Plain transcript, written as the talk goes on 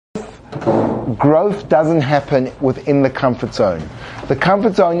growth doesn't happen within the comfort zone. The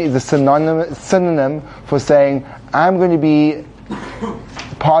comfort zone is a synonym for saying, I'm going to be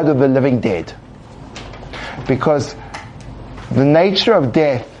part of the living dead. Because the nature of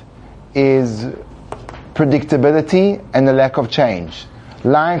death is predictability and the lack of change.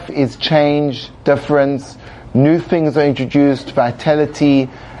 Life is change, difference, new things are introduced, vitality.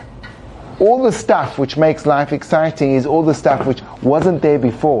 All the stuff which makes life exciting is all the stuff which wasn't there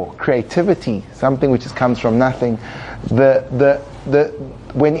before. Creativity, something which comes from nothing.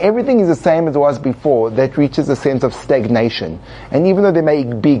 When everything is the same as it was before, that reaches a sense of stagnation. And even though there may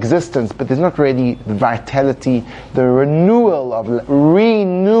be existence, but there's not really the vitality, the renewal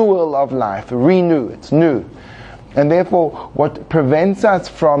of life. Renew, it's new. And therefore, what prevents us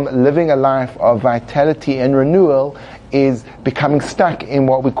from living a life of vitality and renewal is becoming stuck in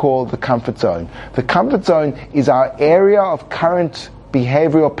what we call the comfort zone. The comfort zone is our area of current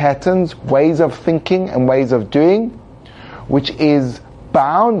behavioral patterns, ways of thinking and ways of doing, which is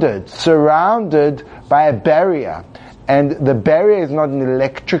bounded, surrounded by a barrier. And the barrier is not an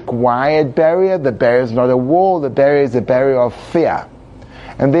electric wired barrier, the barrier is not a wall, the barrier is a barrier of fear.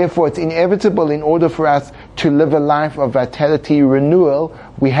 And therefore it's inevitable, in order for us to live a life of vitality, renewal,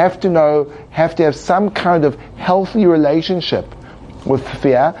 we have to have some kind of healthy relationship with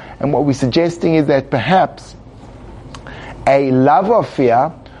fear. And what we're suggesting is that perhaps a love of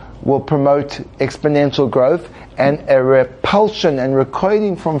fear will promote exponential growth, and a repulsion and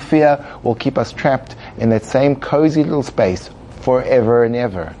recoiling from fear will keep us trapped in that same cozy little space forever and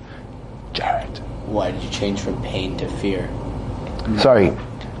ever. Jared. Why did you change from pain to fear? Sorry,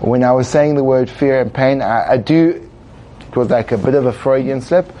 when I was saying the word fear and pain, I do, it was like a bit of a Freudian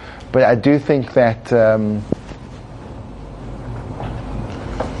slip, but I do think that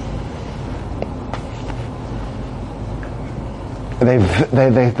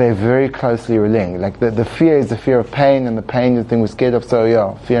they're very closely linked. Like the fear is the fear of pain, and the pain is the thing we're scared of. So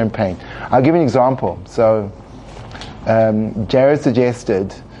yeah, fear and pain. I'll give you an example. So Jared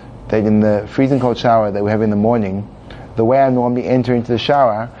suggested that in the freezing cold shower that we have in the morning, the way I normally enter into the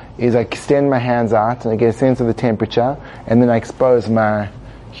shower is I extend my hands out and I get a sense of the temperature, and then I expose my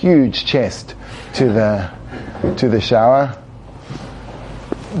huge chest to the shower.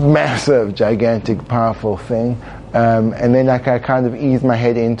 Massive, gigantic, powerful thing. And then I kind of ease my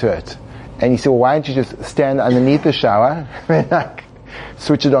head into it. And you say, well, why don't you just stand underneath the shower and like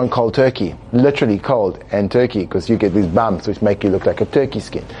switch it on cold turkey, literally cold and turkey, because you get these bumps which make you look like a turkey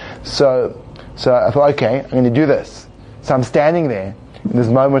skin. So I thought, okay, I'm going to do this. So I'm standing there in this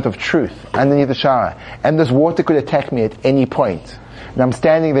moment of truth underneath the shower, and this water could attack me at any point. And I'm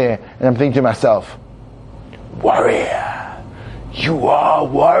standing there and I'm thinking to myself, warrior, you are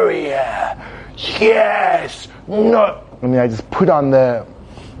warrior. Yes, no. And then I just put on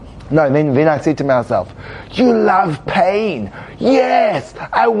then I said to myself, you love pain. Yes,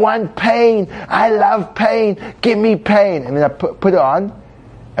 I want pain. I love pain. Give me pain. And then I put it on,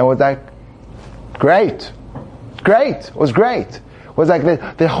 and was like, great. It was great. It was like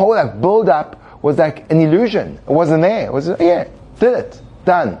the whole build up was like an illusion. It wasn't there. It was, yeah, did it.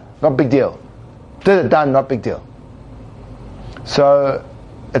 Done. Not big deal. Did it, done, not big deal. So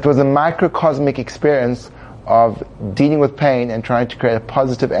it was a microcosmic experience of dealing with pain and trying to create a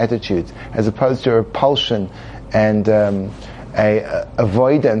positive attitude, as opposed to a repulsion and a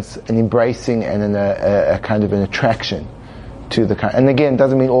avoidance, an embracing, and a kind of an attraction to the kind. And again, it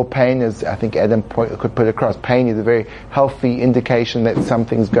doesn't mean all pain is, I think Adam could put across, pain is a very healthy indication that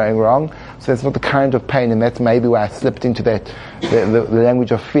something's going wrong. So it's not the kind of pain, and that's maybe why I slipped into that, the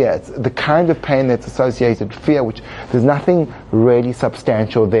language of fear. It's the kind of pain that's associated with fear, which there's nothing really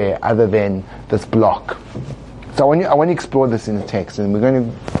substantial there other than this block. So I want to explore this in the text, and we're going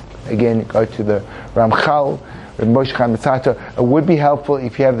to again go to the Ramchal, Moshe Chaim Luzzatto. It would be helpful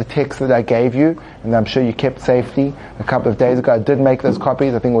if you have the text that I gave you, and I'm sure you kept safely a couple of days ago. I did make those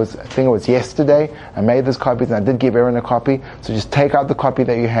copies. I think it was yesterday. I made those copies, and I did give everyone a copy. So just take out the copy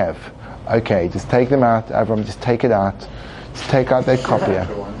that you have. Okay, just take them out. Avram, just take it out. Just take out that copy.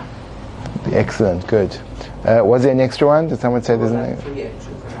 Excellent, good. Was there an extra one? Did someone say there's an extra?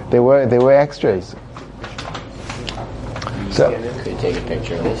 There were extras. So could you take a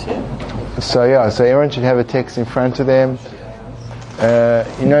picture of this? Yeah. So everyone should have a text in front of them. There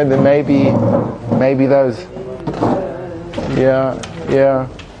may be those. Yeah.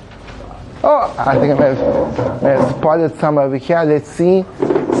 Oh, I think I may have spotted some over here. Let's see.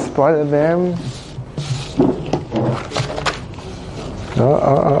 Spotted them.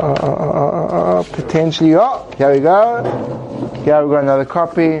 Potentially. Oh, here we go. Here we got another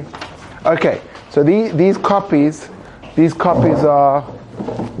copy. Okay, so these copies are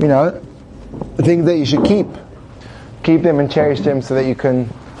things that you should keep. Keep them and cherish them so that you can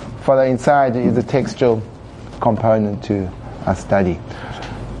follow inside. Is a textual component to our study.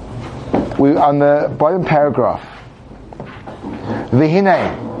 We on the bottom paragraph.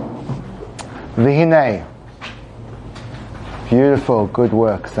 V'hinei. Beautiful, good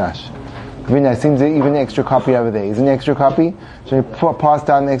work, Sash. V'hinei, seems there's even an extra copy over there. Is an extra copy? Should we pass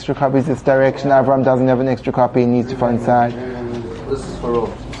down the extra copies this direction? Avram doesn't have an extra copy, he needs to follow inside. This is for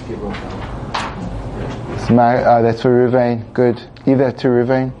Rolf. Just give Rolf that. That's for Ruvain. Good. Give that to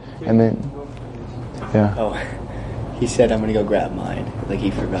Ruvain, and then, yeah. Oh, he said I'm going to go grab mine. Like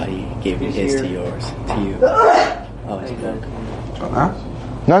he forgot he gave his to yours, to you. Oh, it's good.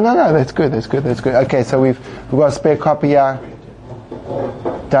 No, that's good. Okay, so we've got a spare copy here.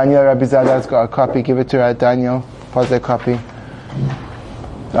 Daniel Rabizada's got a copy. Give it to Daniel. Pause that copy.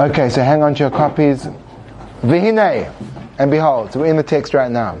 Okay, so hang on to your copies. V'hinei, and behold, so we're in the text right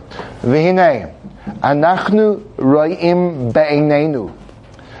now. V'hinei, anachnu ro'im be'einenu.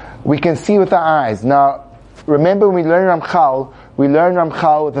 We can see with our eyes. Now, remember when we learn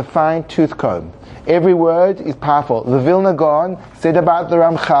Ramchal with a fine tooth comb. Every word is powerful. The Vilna Gaon said about the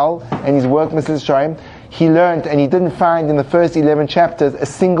Ramchal and his work, Mrs. Shoim, he learned and he didn't find in the first 11 chapters a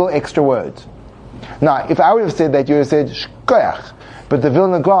single extra word. Now, if I would have said that, you would have said shkoyach. But the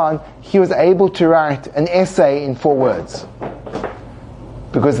Vilna Gaon, he was able to write an essay in 4 words.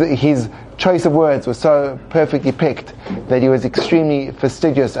 Because his choice of words was so perfectly picked that he was extremely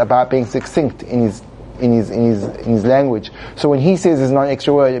fastidious about being succinct in his language. So when he says there's not an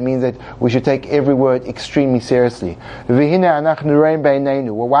extra word, it means that we should take every word extremely seriously. Well,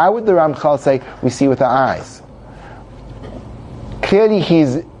 why would the Ramchal say we see with our eyes? Clearly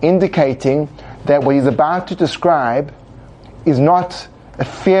he's indicating that what he's about to describe is not a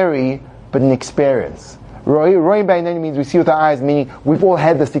theory but an experience. Roim b'einenu means we see with our eyes, meaning we've all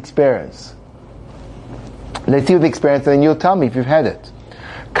had this experience. Let's see with the experience and then you'll tell me if you've had it.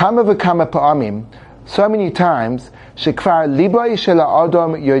 Kama v'kama pa'amim, so many times, shekvar libay shel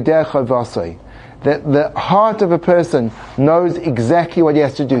ha'adam yodeh chavasai, that the heart of a person knows exactly what he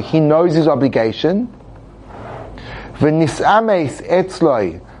has to do. He knows his obligation. V'nisames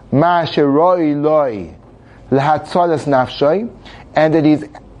etzloi ma sheroi loi l'hatzalas nafshoi, and it is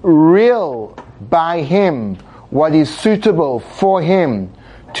real by him what is suitable for him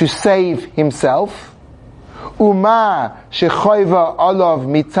to save himself. Uma shechoiva olav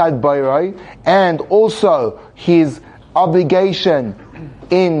mitzad bayroi, and also his obligation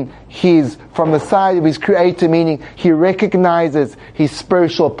from the side of his creator, meaning he recognizes his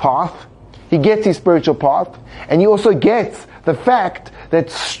spiritual path. He gets his spiritual path, and he also gets the fact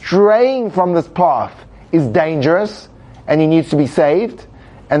that straying from this path is dangerous, and he needs to be saved,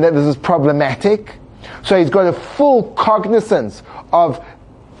 and that this is problematic. So he's got a full cognizance of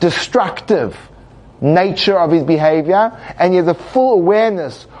destructive nature of his behavior, and he has a full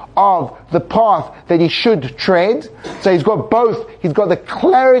awareness of the path that he should tread. So he's got both. He's got the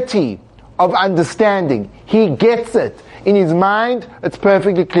clarity of understanding. He gets it. In his mind, it's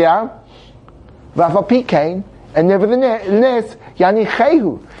perfectly clear. And nevertheless,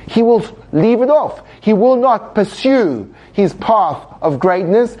 yanichehu, he will leave it off. He will not pursue his path of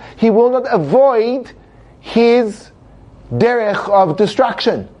greatness. He will not avoid his derech of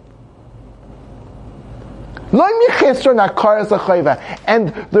destruction. And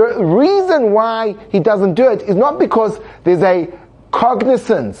the reason why he doesn't do it is not because there's a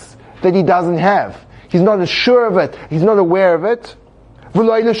cognizance that he doesn't have. He's not sure of it. He's not aware of it.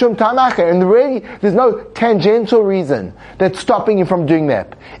 And really, there's no tangential reason that's stopping him from doing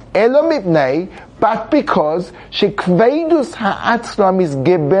that. But because the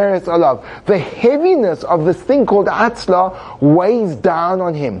heaviness of this thing called atzla weighs down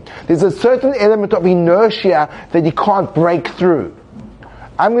on him. There's a certain element of inertia that he can't break through.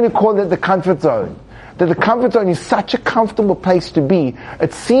 I'm going to call it the comfort zone. That the comfort zone is such a comfortable place to be,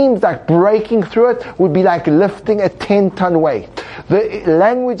 it seems like breaking through it would be like lifting a 10-ton weight. The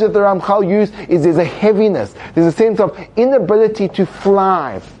language that the Ramchal used is there's a heaviness, there's a sense of inability to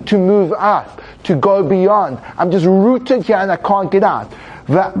fly, to move up, to go beyond. I'm just rooted here and I can't get out.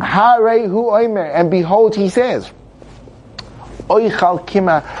 And behold, he says, Oichal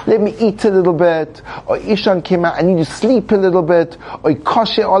kima, let me eat a little bit. Or ishan kima, I need to sleep a little bit. Or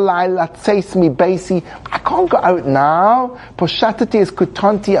koshe olai latseis mi basi, I can't go out now. Poshatati is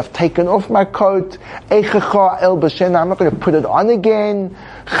kutanti, I've taken off my coat. Eichecha el b'shena, I'm not going to put it on again.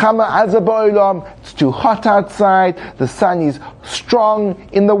 Chama aza ba'olam, it's too hot outside. The sun is strong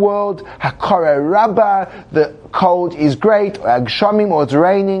in the world. Hakara rabba, the cold is great. Agshamim, or it's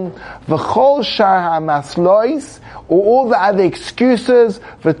raining. V'chol shar ha'maslois, or all the other excuses,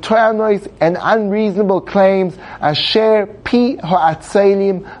 v'toyanois, and unreasonable claims, asher pi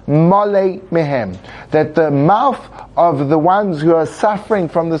ha'atzelim mole mehem, that the mouth of the ones who are suffering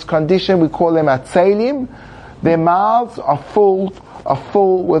from this condition, we call them atzelim, their mouths are full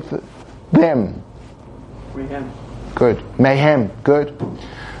with them. Mayhem. Good. Mehem. Good.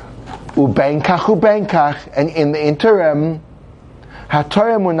 Ubenkach, and in the interim,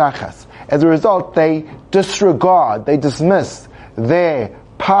 haTorah munachas. As a result, they disregard, they dismiss their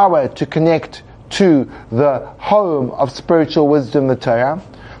power to connect to the home of spiritual wisdom, the Torah.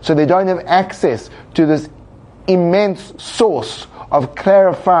 So they don't have access to this immense source of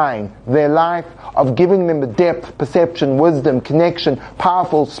clarifying their life, of giving them the depth, perception, wisdom, connection,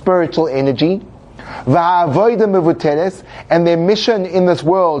 powerful spiritual energy. And their mission in this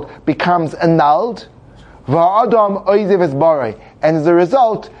world becomes annulled. And as a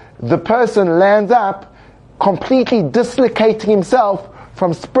result, the person lands up completely dislocating himself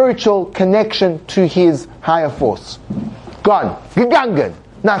from spiritual connection to his higher force. Gone. Gegangen.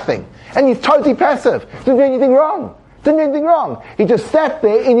 Nothing. And he's totally passive. Didn't do anything wrong. He just sat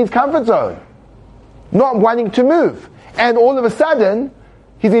there in his comfort zone, not wanting to move. And all of a sudden,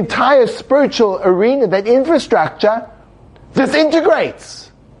 his entire spiritual arena, that infrastructure, disintegrates.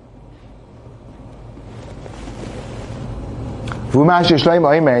 And he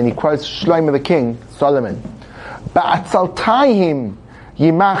quotes Shlomo the king, Solomon. Ba'atzaltayim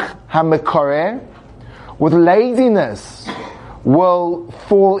yimach ha'mekoreh, with laziness will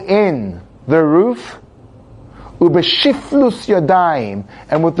fall in the roof, ubeshiflus yadayim,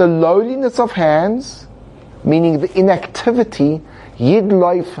 and with the lowliness of hands, meaning the inactivity,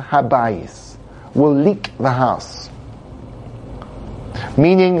 yidloif habayis, will leak the house.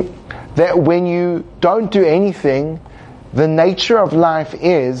 Meaning that when you don't do anything, the nature of life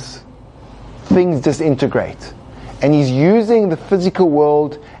is things disintegrate. And he's using the physical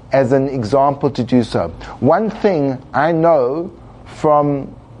world as an example to do so. One thing I know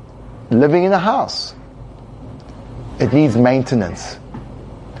from living in a house, it needs maintenance.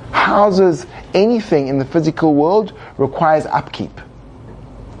 Houses, anything in the physical world requires upkeep.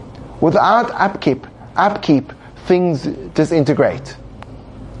 Without upkeep, things disintegrate.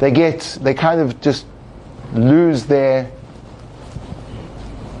 They kind of just lose their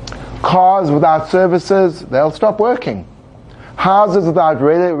cars without services, they'll stop working. Houses without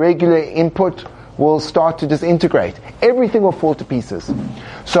regular input will start to disintegrate. Everything will fall to pieces.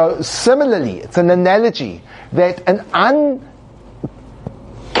 So similarly, it's an analogy that an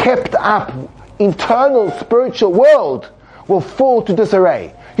unkept up internal spiritual world will fall to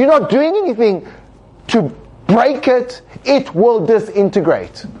disarray. You're not doing anything to break it, it will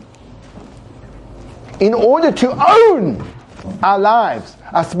disintegrate. In order to own our lives,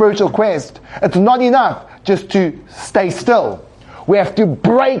 our spiritual quest, it's not enough just to stay still. We have to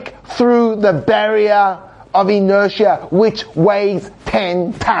break through the barrier of inertia which weighs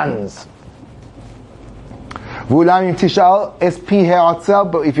 10 tons. But if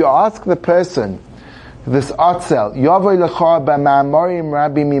you ask the person, this Atzel, if you ask the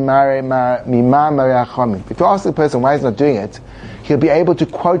person why he's not doing it, he'll be able to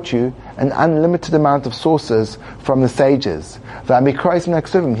quote you an unlimited amount of sources from the sages.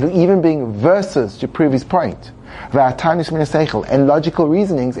 He'll even bring verses to prove his point. And logical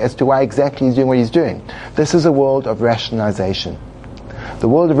reasonings as to why exactly he's doing what he's doing. This is a world of rationalization. The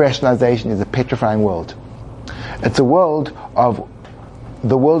world of rationalization is a petrifying world. It's a world of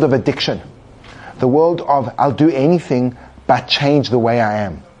addiction. The world of I'll do anything but change the way I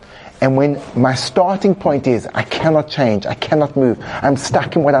am. And when my starting point is I cannot change, I cannot move, I'm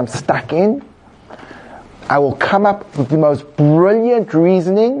stuck in what I'm stuck in, I will come up with the most brilliant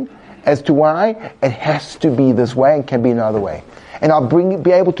reasoning as to why it has to be this way and can be another way. And I'll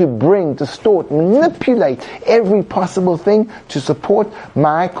be able to distort, manipulate every possible thing to support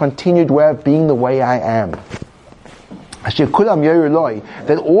my continued way of being the way I am.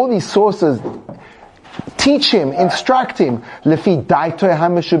 That all these sources teach him, instruct him,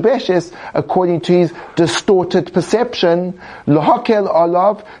 according to his distorted perception,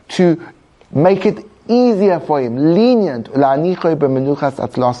 to make it easier for him, lenient,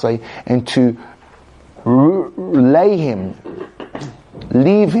 and to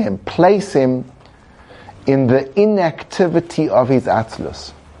leave him, place him in the inactivity of his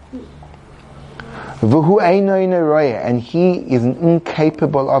atzlus. And he is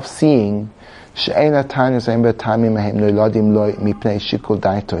incapable of seeing And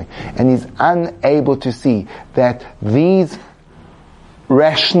he's unable to see that these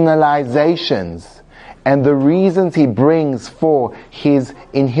rationalizations and the reasons he brings for his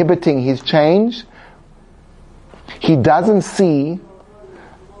inhibiting his change, he doesn't see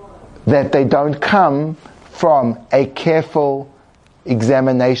that they don't come from a careful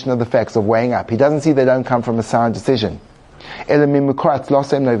examination of the facts, of weighing up. He doesn't see they don't come from a sound decision. He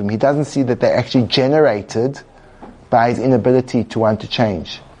doesn't see that they're actually generated by his inability to want to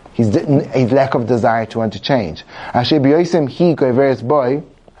change. His lack of desire to want to change.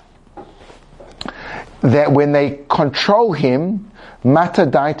 That when they control him, they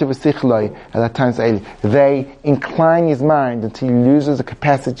incline his mind until he loses the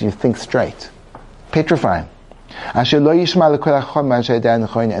capacity to think straight. Petrify him. And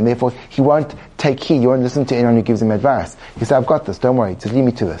therefore he won't take heed, he won't listen to anyone who gives him advice. He says, I've got this, don't worry, just leave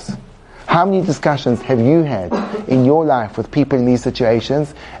me to this. How many discussions have you had in your life with people in these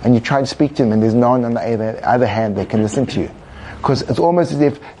situations, and you try to speak to them and there's no one on the other hand that can listen to you? Because it's almost as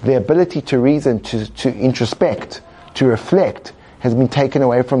if the ability to reason, to introspect, to reflect, has been taken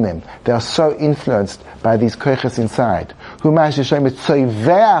away from them. They are so influenced by these koiches inside.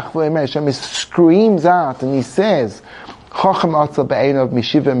 Hashem screams out and he says, wise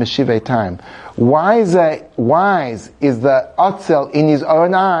is the Otzel in his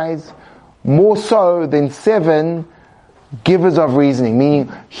own eyes more so than 7 givers of reasoning,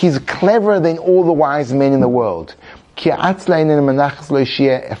 meaning he's cleverer than all the wise men in the world. Because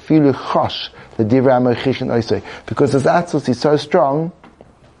his Atzlos is so strong,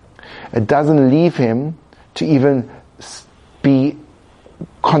 it doesn't leave him to even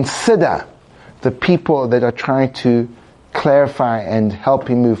consider the people that are trying to clarify and help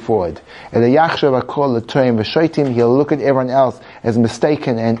him move forward. He'll look at everyone else as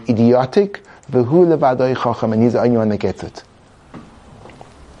mistaken and idiotic, and he's the only one that gets it.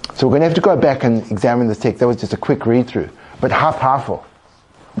 So we're going to have to go back and examine this text. That was just a quick read through. But how powerful.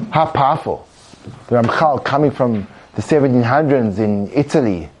 How powerful. The Ramchal, coming from the 1700s in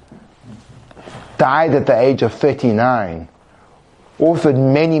Italy, died at the age of 39,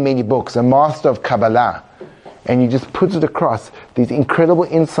 authored many, many books, a master of Kabbalah, and he just puts it across these incredible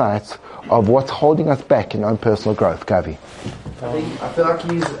insights of what's holding us back in our own personal growth. Gavi. I feel like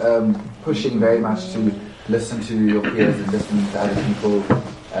he's pushing very much to listen to your peers and listen to other people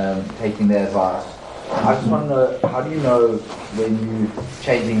taking their advice. I just want to know, how do you know when you're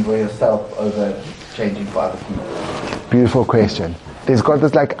changing for yourself over changing for other people? Beautiful question. There's got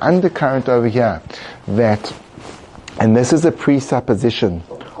this like undercurrent over here that, and this is a presupposition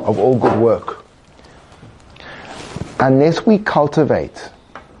of all good work, unless we cultivate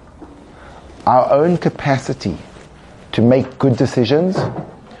our own capacity to make good decisions,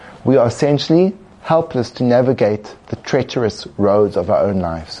 we are essentially helpless to navigate the treacherous roads of our own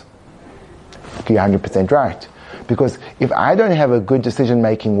lives. You're 100% right. Because if I don't have a good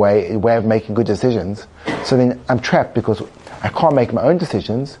decision-making way of making good decisions, so then I'm trapped because I can't make my own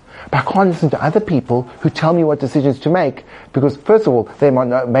decisions, but I can't listen to other people who tell me what decisions to make, because first of all, they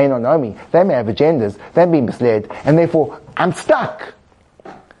may not know me, they may have agendas, they may be misled, and therefore I'm stuck.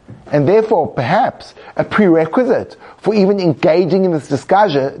 And therefore, perhaps, a prerequisite for even engaging in this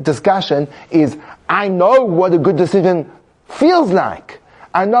discussion is, I know what a good decision feels like.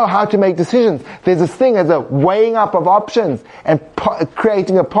 I know how to make decisions. There's this thing as a weighing up of options and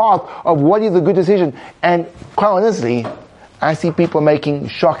creating a path of what is a good decision. And quite honestly, I see people making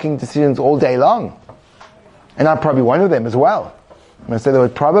shocking decisions all day long. And I'm probably one of them as well. I'm going to say the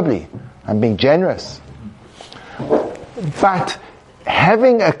word probably. I'm being generous. But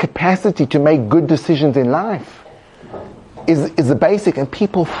having a capacity to make good decisions in life is the basic, and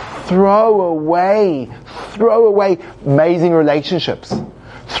people throw away amazing relationships,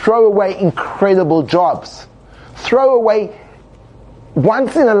 throw away incredible jobs, throw away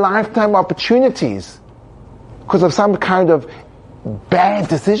once in a lifetime opportunities because of some kind of bad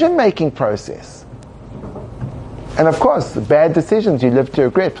decision making process. And of course, bad decisions you live to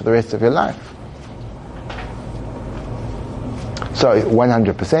regret for the rest of your life. So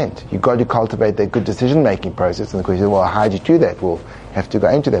 100%, you've got to cultivate that good decision-making process. And the question is, well, how do you do that? We'll have to go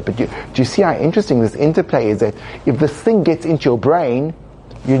into that. But do you see how interesting this interplay is, that if this thing gets into your brain,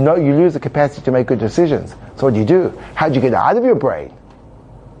 you lose the capacity to make good decisions. So what do? How do you get it out of your brain?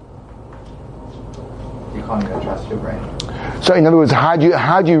 You can't even trust your brain. So in other words, how do you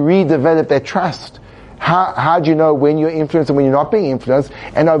redevelop that trust? How do you know when you're influenced and when you're not being influenced?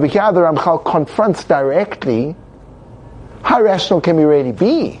 And over here, the Ramchal confronts directly, how rational can we really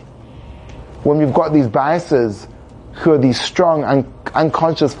be when we've got these biases who are these strong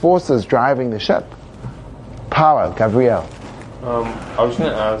unconscious forces driving the ship? Power, Gabriel. I was going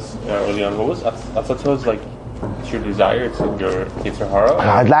to ask early on, what was Atzlatos like? It's your desire, it's your Yetzer Hara?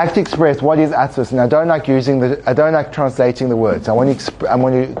 I'd like to express what is Atzlus, and I don't like translating the words. I want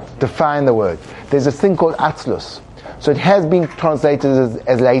to define the word. There's a thing called Atzlus. So it has been translated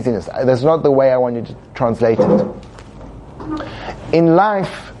as laziness. That's not the way I want you to translate it. In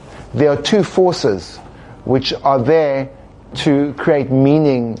life, there are two forces which are there to create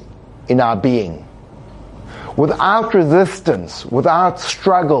meaning in our being. Without resistance, without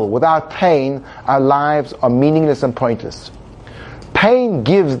struggle, without pain, our lives are meaningless and pointless. Pain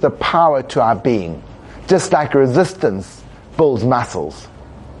gives the power to our being, just like resistance builds muscles.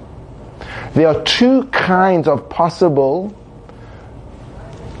 There are two kinds of possible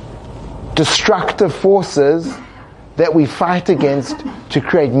destructive forces that we fight against to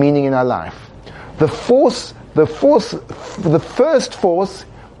create meaning in our life. The first force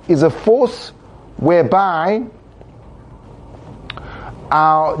is a force whereby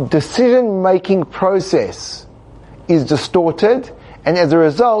our decision-making process is distorted, and as a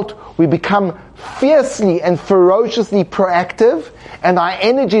result, we become fiercely and ferociously proactive, and our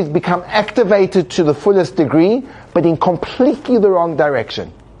energies become activated to the fullest degree, but in completely the wrong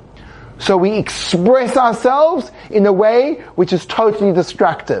direction. So we express ourselves in a way which is totally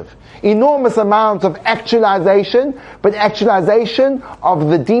destructive. Enormous amounts of actualization, but actualization of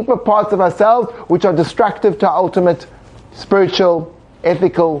the deeper parts of ourselves which are destructive to our ultimate spiritual,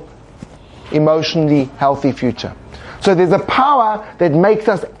 ethical, emotionally healthy future. So there's a power that makes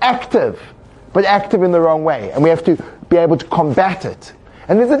us active, but active in the wrong way, and we have to be able to combat it.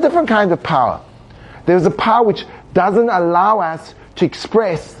 And there's a different kind of power. There's a power which doesn't allow us to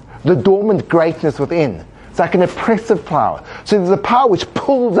express the dormant greatness within. It's like an oppressive power. So there's a power which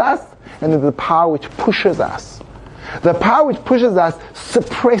pulls us, and there's a power which pushes us. The power which pushes us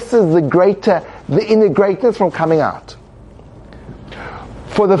suppresses the inner greatness from coming out.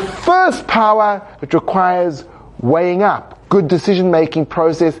 For the first power, it requires weighing up, good decision-making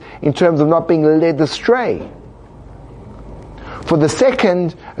process in terms of not being led astray. For the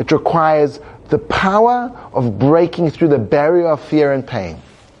second, it requires the power of breaking through the barrier of fear and pain.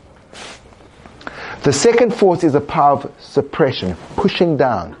 The second force is a power of suppression, pushing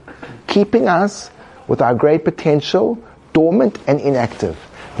down, keeping us with our great potential dormant and inactive.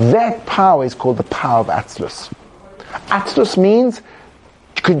 That power is called the power of Atzlus. Atzlus means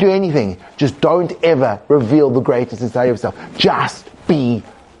you can do anything, just don't ever reveal the greatness inside yourself. Just be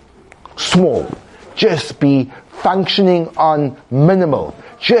small. Just be functioning on minimal.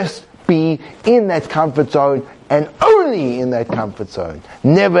 Just be in that comfort zone and only in that comfort zone.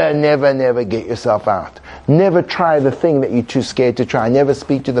 Never, never, never get yourself out. Never try the thing that you're too scared to try. Never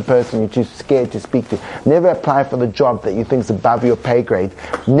speak to the person you're too scared to speak to. Never apply for the job that you think is above your pay grade.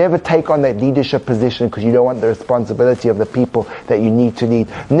 Never take on that leadership position because you don't want the responsibility of the people that you need to lead.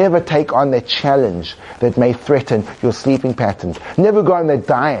 Never take on that challenge that may threaten your sleeping patterns. Never go on that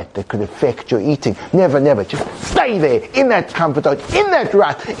diet that could affect your eating. Never, never. Just stay there in that comfort zone, in that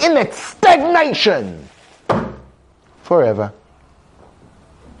rut, in that stagnation forever,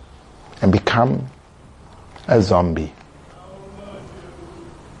 and become a zombie.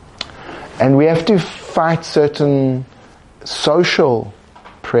 And we have to fight certain social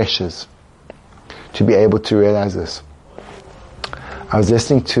pressures to be able to realize this. I was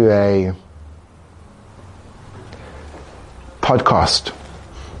listening to a podcast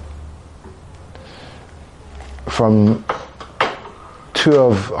from two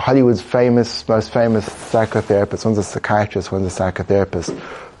of Hollywood's most famous psychotherapists. One's a psychiatrist, one's a psychotherapist,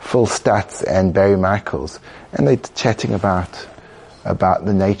 Phil Stutz and Barry Michaels, and they're chatting about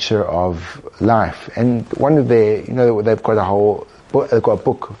the nature of life. And one of their, they've got a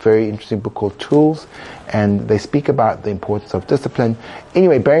book, a very interesting book called Tools, and they speak about the importance of discipline.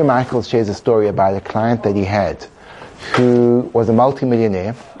 Anyway, Barry Michaels shares a story about a client that he had who was a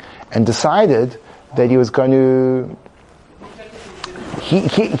multimillionaire and decided that he was going to he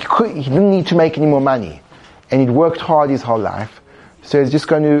didn't need to make any more money, and he'd worked hard his whole life, so he's just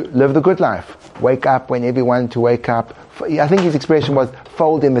going to live the good life. Wake up when everyone to wake up. I think his expression was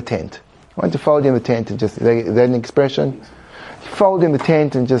fold in the tent. I want to fold in the tent and just, is that an expression? Fold in the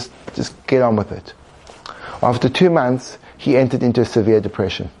tent and just get on with it. After 2 months, he entered into a severe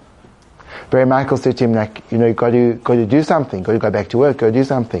depression. Barry Michaels said to him, you got to do something, got to go back to work, got to do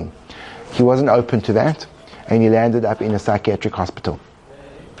something. He wasn't open to that, and he landed up in a psychiatric hospital.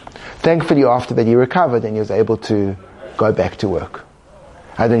 Thankfully, after that, he recovered and he was able to go back to work.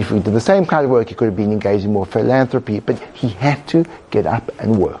 I don't know if he did the same kind of work, he could have been engaged in more philanthropy, but he had to get up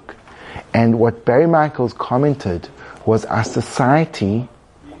and work. And what Barry Michaels commented was our society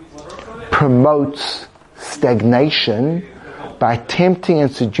promotes stagnation by tempting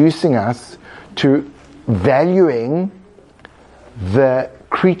and seducing us to valuing the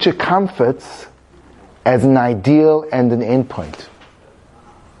creature comforts as an ideal and an endpoint.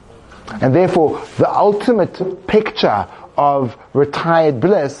 And therefore, the ultimate picture of retired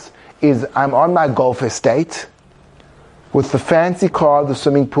bliss is I'm on my golf estate with the fancy car, the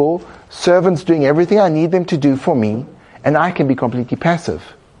swimming pool, servants doing everything I need them to do for me, and I can be completely passive.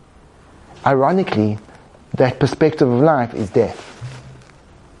 Ironically, that perspective of life is death.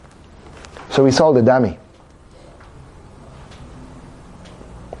 So we sold a dummy.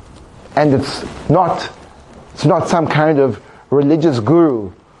 And it's not some kind of religious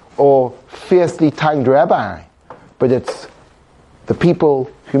guru or fiercely tongued rabbi, but it's the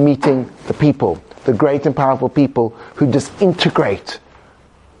people who are meeting the people, the great and powerful people who disintegrate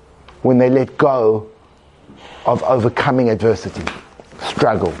when they let go of overcoming adversity,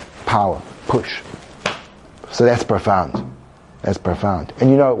 struggle, power, push. So that's profound. That's profound. And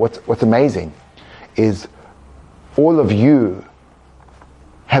you know what's amazing is all of you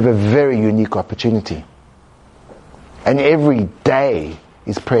have a very unique opportunity. And every day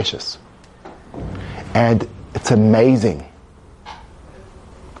is precious. And it's amazing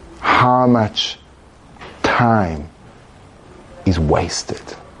how much time is wasted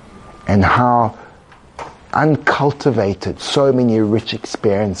and how uncultivated so many rich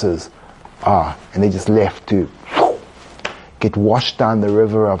experiences are, and they're just left to get washed down the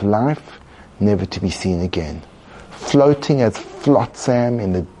river of life, never to be seen again, floating as flotsam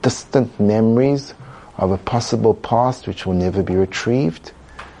in the distant memories of a possible past which will never be retrieved,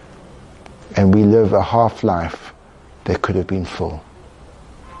 and we live a half-life that could have been full.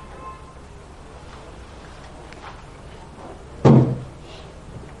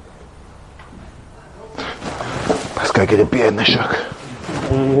 Let's go get a beer in the shuk.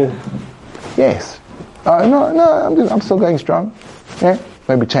 Yes. I'm still going strong. Yeah.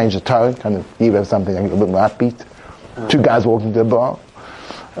 Maybe change the tone, kind of leave it something a little bit more upbeat. Two guys walking to the bar.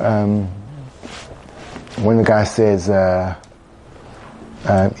 When the guy says,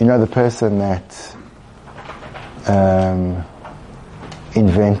 you know the person that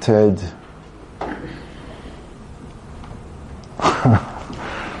invented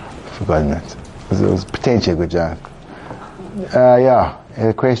forgotten it. It was potentially a good joke.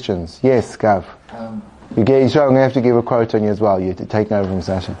 Questions. Yes, Gav. I'm going to have to give a quote on you as well. You're taking over from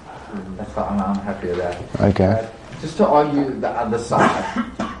Sasha. That's fine. I'm happy with that. Okay. Just to argue the other side,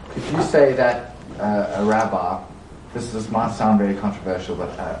 if you say that a rabbi, this might sound very controversial, but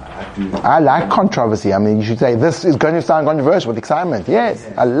I do. I like controversy. I mean, you should say this is going to sound controversial with excitement. Yes,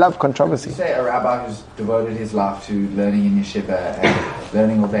 I love controversy. You say a rabbi who's devoted his life to learning in yeshiva and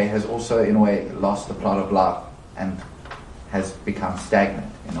learning all day has also, in a way, lost the plot of life and has become stagnant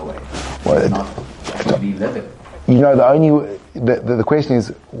in a way. Well, not actually living. You know, the question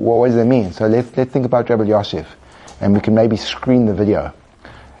is, what does it mean? So let's think about Rebbe Yosef, and we can maybe screen the video.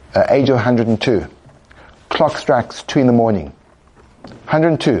 Age of 102. Clock strikes 2 in the morning.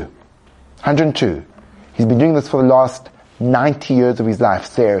 102. He's been doing this for the last 90 years of his life,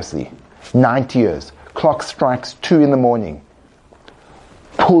 seriously. 90 years. Clock strikes 2 in the morning.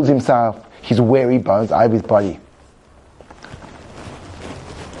 Pulls himself, his weary bones out of his body.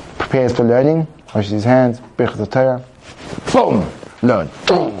 Prepares for learning, washes his hands, Birchas the Torah. Boom! Learn.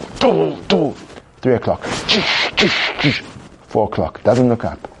 3 o'clock. 4 o'clock. Doesn't look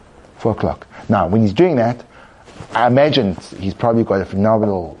up. 4 o'clock. Now, when he's doing that, I imagine he's probably got a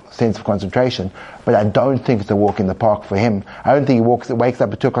phenomenal sense of concentration, but I don't think it's a walk in the park for him. I don't think he wakes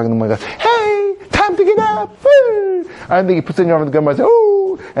up at 2 o'clock in the morning and goes, hey, time to get up! Woo! I don't think he puts it on the gum and says,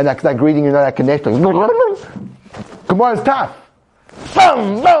 ooh! And like greeting, like a Netflix. Tomorrow's tough!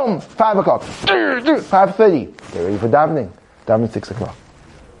 Boom! Boom! 5 o'clock. 5:30. Get ready for davening. Davening 6 o'clock.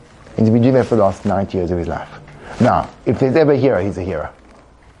 And he's been doing that for the last 90 years of his life. Now, if there's ever a hero, he's a hero.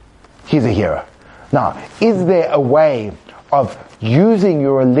 He's a hero. Now, is there a way of using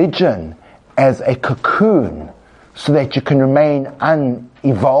your religion as a cocoon so that you can remain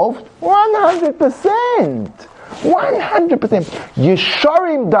unevolved? 100%! 100%!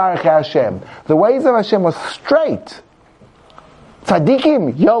 Yeshorim Darech Hashem. The ways of Hashem are straight.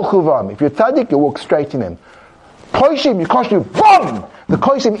 Tzadikim yelchu vam. If you're tzaddik, you walk straight in them. Koishim, you koshim, boom! The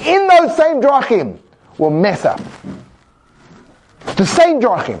koishim in those same drachim will mess up. The same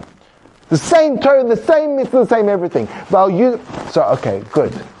drachim. The same tone, the same mitzvah, the same everything. Okay,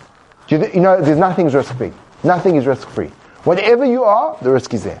 good. You know, there's nothing's risk-free. Nothing is risk-free. Whatever you are, the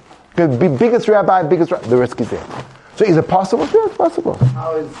risk is there. The biggest rabbi, the risk is there. So is it possible? Sure, it's possible.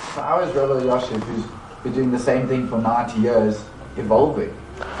 How is Rabbi Yosef, who's been doing the same thing for 90 years, evolving?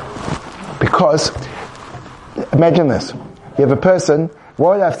 Because, imagine this. You have a person,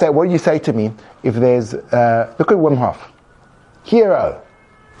 what do you say to me if there's, look at Wim Hof. Hero.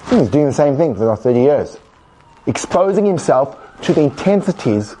 He's doing the same thing for the last 30 years. Exposing himself to the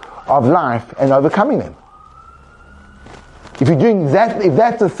intensities of life and overcoming them. If you're doing that, if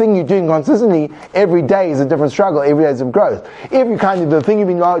that's the thing you're doing consistently, every day is a different struggle, every day is of growth. Every kind of the thing you've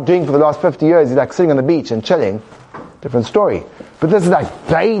been doing for the last 50 years is like sitting on the beach and chilling, different story. But this is like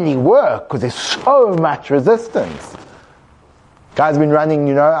daily work because there's so much resistance. Guy's been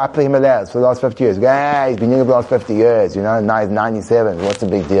running, up the Himalayas for the last 50 years. He's been doing it for the last 50 years, now he's 97. What's the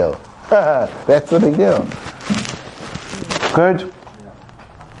big deal? That's the big deal. Good.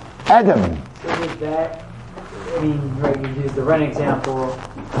 Adam. So with that, right, you use the running example,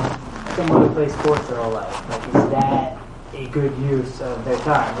 someone who plays sports their whole life. Like, is that a good use of their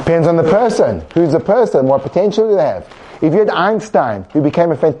time? Depends on the person. Who's the person? What potential do they have? If you had Einstein, who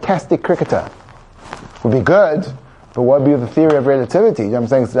became a fantastic cricketer, would be good, but what would be the theory of relativity? You know what I'm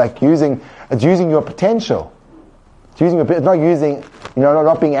saying? It's like it's using your potential. It's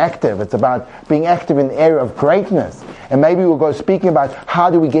not being active. It's about being active in the area of greatness. And maybe we'll go speaking about how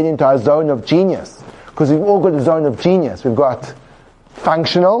do we get into our zone of genius. Because we've all got a zone of genius. We've got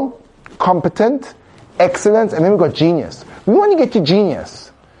functional, competent, excellence, and then we've got genius. We want to get to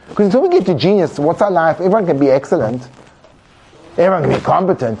genius. Because until we get to genius, what's our life? Everyone can be excellent. Everyone can be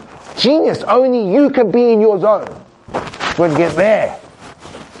competent. Genius, only you can be in your zone. We'll get there.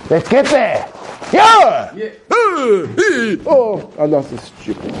 Let's get there. Yeah! Oh, I lost this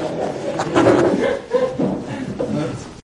stupid.